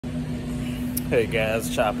Hey guys,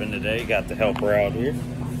 shopping today. Got the helper out here.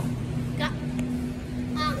 Got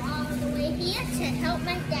all the way here to help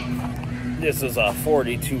my dad. This is a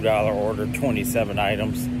 $42 order, 27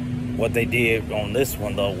 items. What they did on this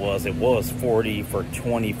one though was it was 40 for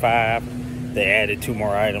 25. They added 2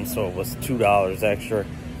 more items, so it was $2 extra.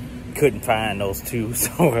 Couldn't find those 2,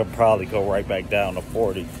 so it'll probably go right back down to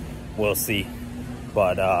 40. We'll see.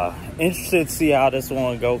 But interested to see how this one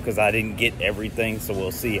will go, because I didn't get everything, so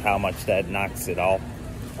we'll see how much that knocks it off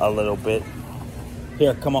a little bit.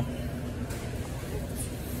 Here, come on.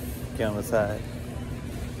 Get on the side.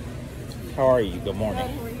 How are you? Good morning.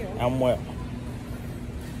 How are you? I'm well.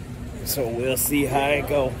 So we'll see how it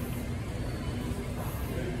go.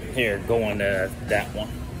 Here, going to that one.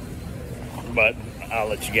 But I'll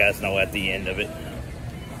let you guys know at the end of it.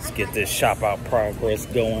 Let's get this shop out progress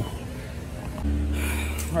going.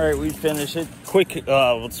 All right, we finished it quick.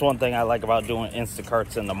 It's one thing I like about doing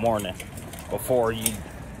Instacarts in the morning before you,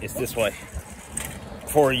 it's this way,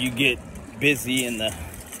 before you get busy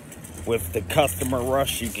with the customer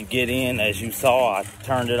rush. You can get in. As you saw, I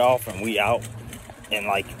turned it off and we out in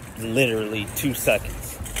like literally 2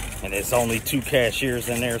 seconds. And it's only 2 cashiers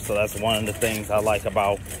in there, so that's one of the things I like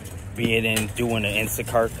about being in doing an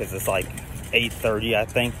Instacart, because it's like 8:30, I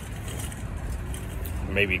think,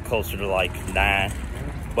 maybe closer to like 9.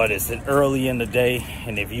 But it's early in the day,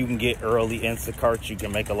 and if you can get early Instacarts, you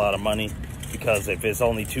can make a lot of money. Because if it's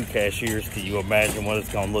only 2 cashiers, can you imagine what it's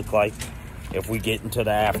gonna look like if we get into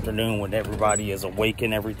the afternoon when everybody is awake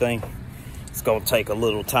and everything? It's gonna take a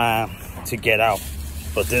little time to get out.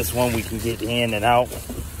 But this one, we can get in and out.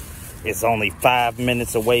 It's only 5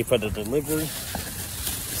 minutes away for the delivery,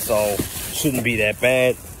 so shouldn't be that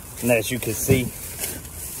bad. And as you can see,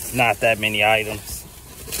 it's not that many items.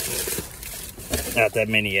 Not that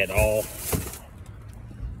many at all.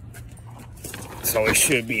 So it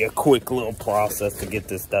should be a quick little process to get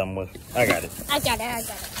this done with. I got it. I got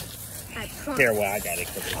it. I promise. Here, well, I got it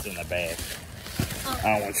because it's in the bag. Oh.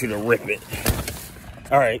 I don't want you to rip it.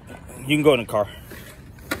 All right, you can go in the car.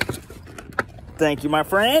 Thank you, my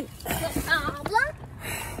friend.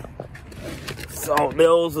 So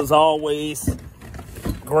those is always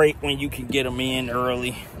great when you can get them in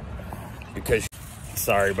early, because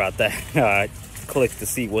sorry about that. I clicked to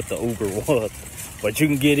see what the Uber was, but you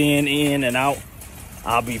can get in and out.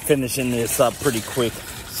 I'll be finishing this up pretty quick,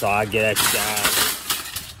 so I'll get at you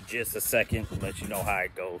guys just a second to let you know how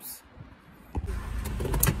it goes.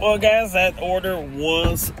 Well guys, that order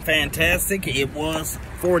was fantastic. It was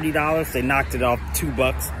 $40. They knocked it off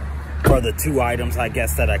 $2 for the 2 items, I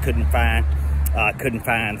guess, that I couldn't find. I couldn't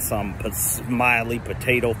find some smiley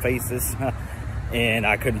potato faces, and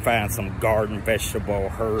I couldn't find some garden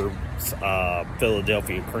vegetable herbs,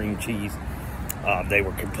 Philadelphia cream cheese. They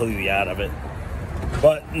were completely out of it.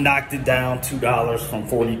 But knocked it down $2 from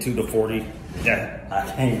 42 to 40. Yeah,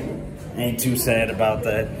 I ain't too sad about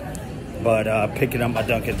that. But picking up my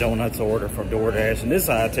Dunkin' Donuts order from DoorDash. And this is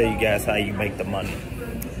how I tell you guys how you make the money.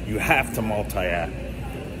 You have to multi-app.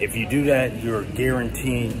 If you do that, you're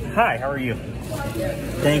guaranteeing. Hi, how are you?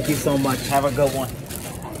 Thank you so much. Have a good one.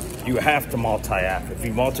 You have to multi-app. If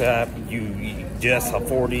you multi-app, you just a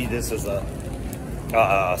 40. This is a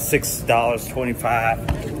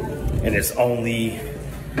 $6.25, and it's only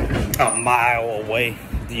a mile away.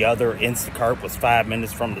 The other Instacart was 5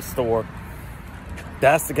 minutes from the store.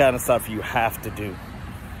 That's the kind of stuff you have to do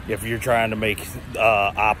if you're trying to make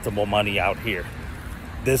optimal money out here.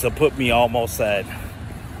 This will put me almost at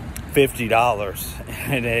 $50,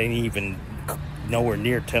 and it ain't even nowhere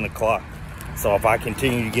near 10 o'clock. So if I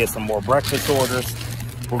continue to get some more breakfast orders,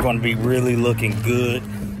 we're going to be really looking good,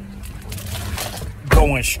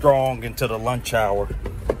 going strong into the lunch hour.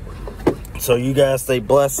 So you guys stay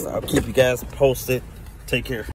blessed. I'll keep you guys posted. Take care.